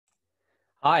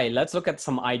Hi, let's look at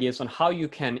some ideas on how you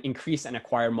can increase and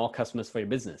acquire more customers for your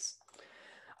business.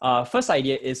 First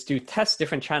idea is to test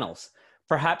different channels.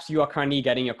 Perhaps you are currently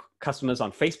getting your customers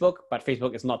on Facebook, but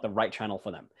Facebook is not the right channel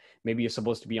for them. Maybe you're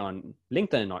supposed to be on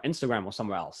LinkedIn or Instagram or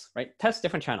somewhere else, right? Test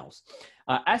different channels.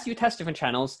 As you test different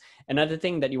channels, another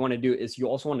thing that you want to do is you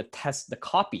also want to test the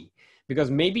copy,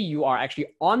 because maybe you are actually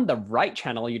on the right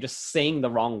channel, you're just saying the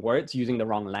wrong words, using the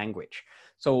wrong language.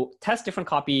 So test different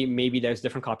copy. Maybe there's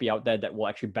different copy out there that will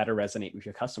actually better resonate with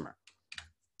your customer.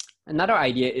 Another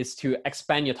idea is to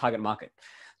expand your target market.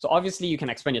 So obviously you can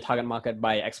expand your target market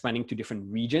by expanding to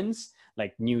different regions,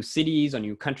 like new cities or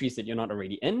new countries that you're not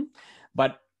already in.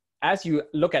 But as you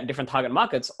look at different target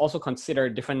markets, also consider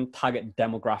different target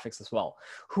demographics as well.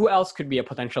 Who else could be a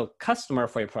potential customer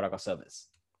for your product or service?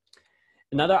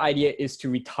 Another idea is to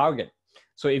retarget.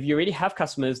 So if you already have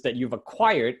customers that you've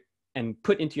acquired and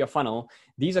put into your funnel,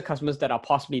 these are customers that are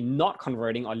possibly not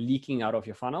converting or leaking out of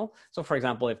your funnel. So for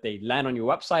example, if they land on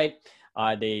your website,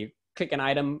 they click an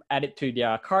item, add it to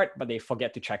their cart, but they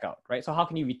forget to check out, right? So how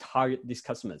can you retarget these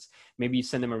customers? Maybe you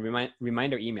send them a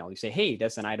reminder email. You say, hey,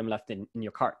 there's an item left in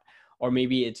your cart. Or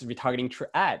maybe it's retargeting through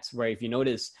ads, where if you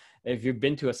notice, if you've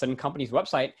been to a certain company's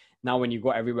website, now when you go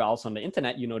everywhere else on the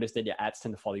internet, you notice that your ads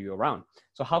tend to follow you around.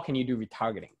 So how can you do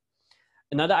retargeting?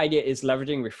 Another idea is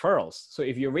leveraging referrals. So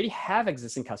if you already have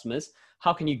existing customers,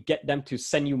 how can you get them to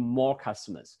send you more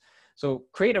customers? So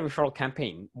create a referral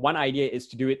campaign. One idea is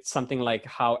to do it something like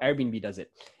how Airbnb does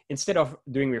it. Instead of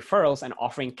doing referrals and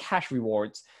offering cash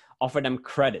rewards, offer them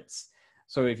credits.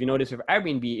 So if you notice with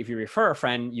Airbnb, if you refer a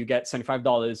friend, you get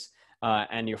 $75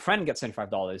 and your friend gets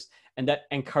 $75. And that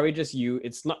encourages you,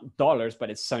 it's not dollars, but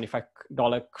it's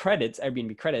 $75 credits,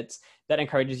 Airbnb credits, that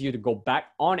encourages you to go back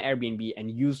on Airbnb and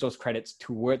use those credits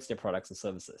towards their products and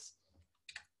services.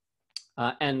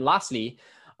 And lastly,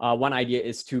 one idea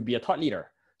is to be a thought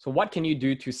leader. So what can you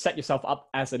do to set yourself up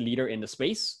as a leader in the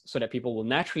space so that people will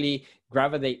naturally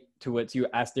gravitate towards you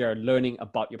as they're learning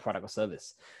about your product or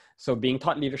service? So being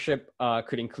thought leadership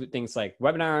could include things like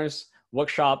webinars,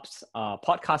 workshops,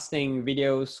 podcasting,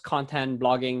 videos, content,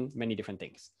 blogging, many different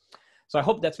things. So I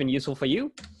hope that's been useful for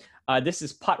you. This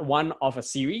is part one of a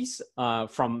series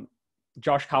from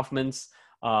Josh Kaufman's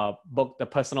book, The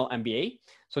Personal MBA.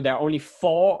 So there are only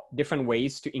 4 different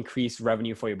ways to increase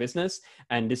revenue for your business.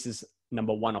 And this is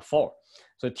number 1 of 4.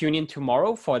 So tune in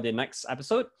tomorrow for the next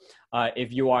episode.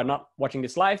 If you are not watching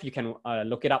this live, you can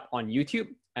look it up on YouTube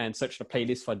and search the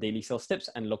playlist for daily sales tips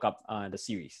and look up the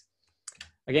series.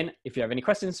 Again, if you have any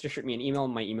questions, just shoot me an email.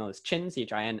 My email is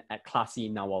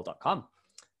chin@classynowell.com.